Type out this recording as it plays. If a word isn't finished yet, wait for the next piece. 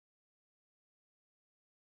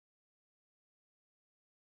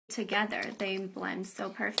together. They blend so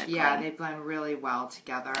perfectly. Yeah, they blend really well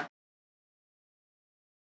together.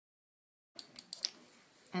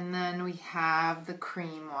 And then we have the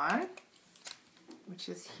cream one, which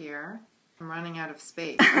is here. I'm running out of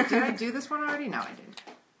space. Oh, did I do this one already? No, I didn't.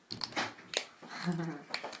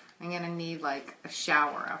 I'm going to need like a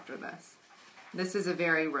shower after this. This is a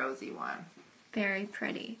very rosy one. Very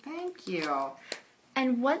pretty. Thank you.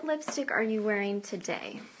 And what lipstick are you wearing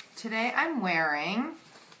today? Today I'm wearing,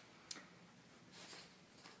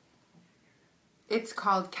 it's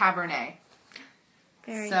called Cabernet.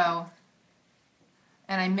 Very So,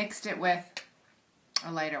 and I mixed it with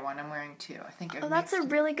a lighter one. I'm wearing two. I think Oh, that's a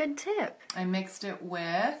really good tip. I mixed it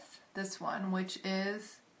with this one, which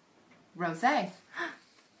is rosé.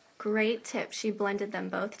 Great tip. She blended them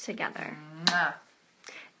both together. Mwah.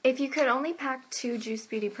 If you could only pack 2 Juice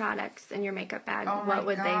Beauty products in your makeup bag, what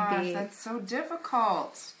would they be? That's so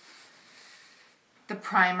difficult. The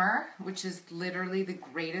primer, which is literally the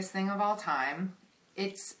greatest thing of all time.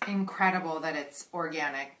 It's incredible that it's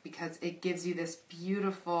organic because it gives you this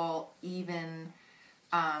beautiful, even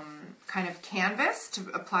kind of canvas to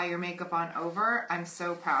apply your makeup on over. I'm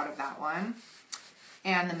so proud of that one.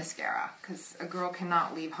 And the mascara, because a girl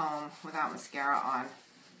cannot leave home without mascara on,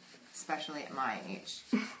 especially at my age.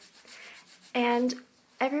 And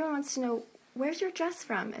everyone wants to know, where's your dress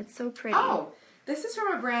from? It's so pretty. Oh, this is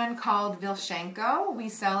from a brand called Behnke. We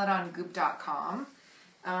sell it on goop.com.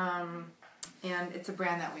 And it's a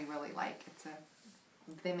brand that we really like.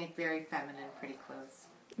 They make very feminine, pretty clothes.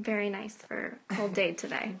 Very nice for a whole day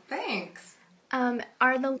today. Thanks.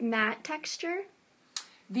 Are the matte texture?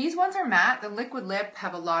 These ones are matte. The liquid lip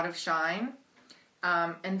have a lot of shine.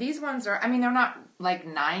 And these ones are, I mean, they're not like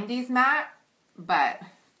 90s matte, but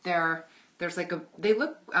there's like they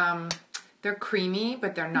look, they're creamy,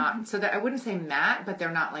 but they're not, so that I wouldn't say matte, but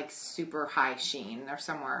they're not like super high sheen. They're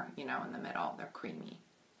somewhere, in the middle. They're creamy.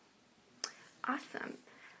 Awesome.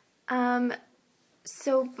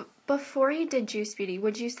 So before you did Juice Beauty,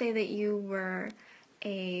 would you say that you were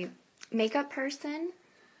a makeup person?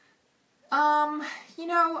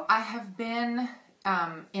 I have been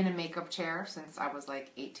in a makeup chair since I was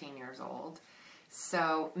like 18 years old.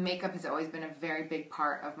 So makeup has always been a very big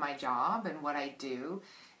part of my job and what I do.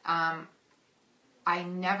 I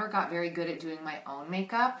never got very good at doing my own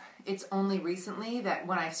makeup. It's only recently that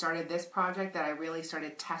when I started this project that I really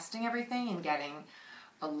started testing everything and getting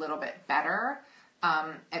a little bit better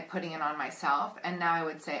at putting it on myself. And now I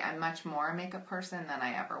would say I'm much more a makeup person than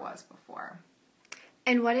I ever was before.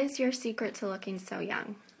 And what is your secret to looking so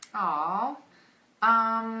young? Aw.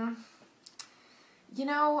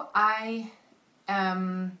 I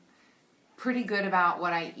am pretty good about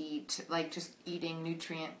what I eat, like just eating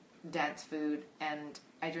nutrient-dense food, and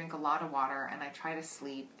I drink a lot of water, and I try to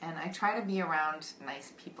sleep, and I try to be around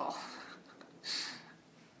nice people.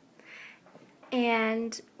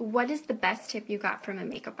 And what is the best tip you got from a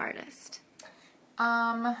makeup artist?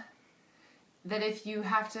 That if you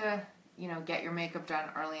have to, get your makeup done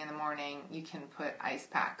early in the morning, you can put ice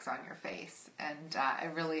packs on your face, and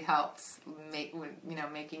it really helps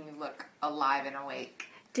making you look alive and awake.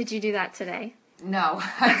 Did you do that today? No,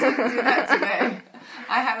 I didn't do that today.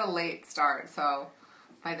 I had a late start, so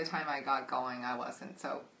by the time I got going, I wasn't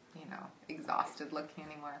so, exhausted looking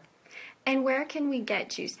anymore. And where can we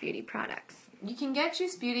get Juice Beauty products? You can get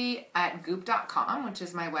Juice Beauty at goop.com, which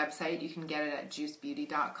is my website. You can get it at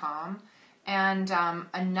juicebeauty.com. And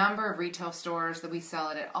a number of retail stores that we sell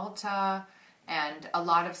it at Ulta, and a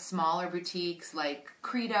lot of smaller boutiques like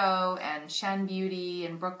Credo and Shen Beauty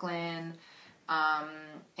in Brooklyn.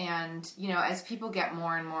 And, as people get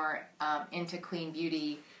more and more into clean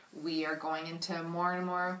beauty, we are going into more and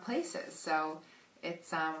more places. So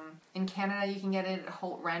it's in Canada, you can get it at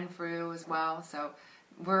Holt Renfrew as well. So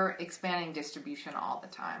we're expanding distribution all the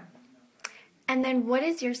time. And then what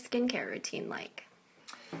is your skincare routine like?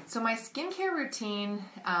 So my skincare routine,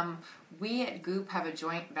 we at Goop have a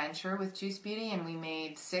joint venture with Juice Beauty, and we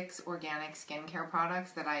made 6 organic skincare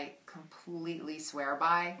products that I completely swear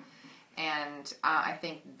by. And I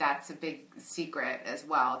think that's a big secret as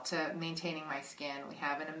well to maintaining my skin. We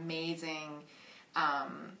have an amazing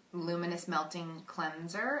luminous melting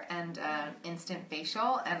cleanser and an instant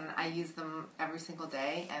facial, and I use them every single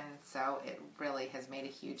day, and so it really has made a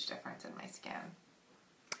huge difference in my skin.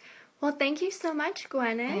 Well, thank you so much,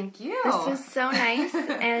 Gwyneth. Thank you. This was so nice,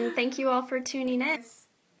 and thank you all for tuning in.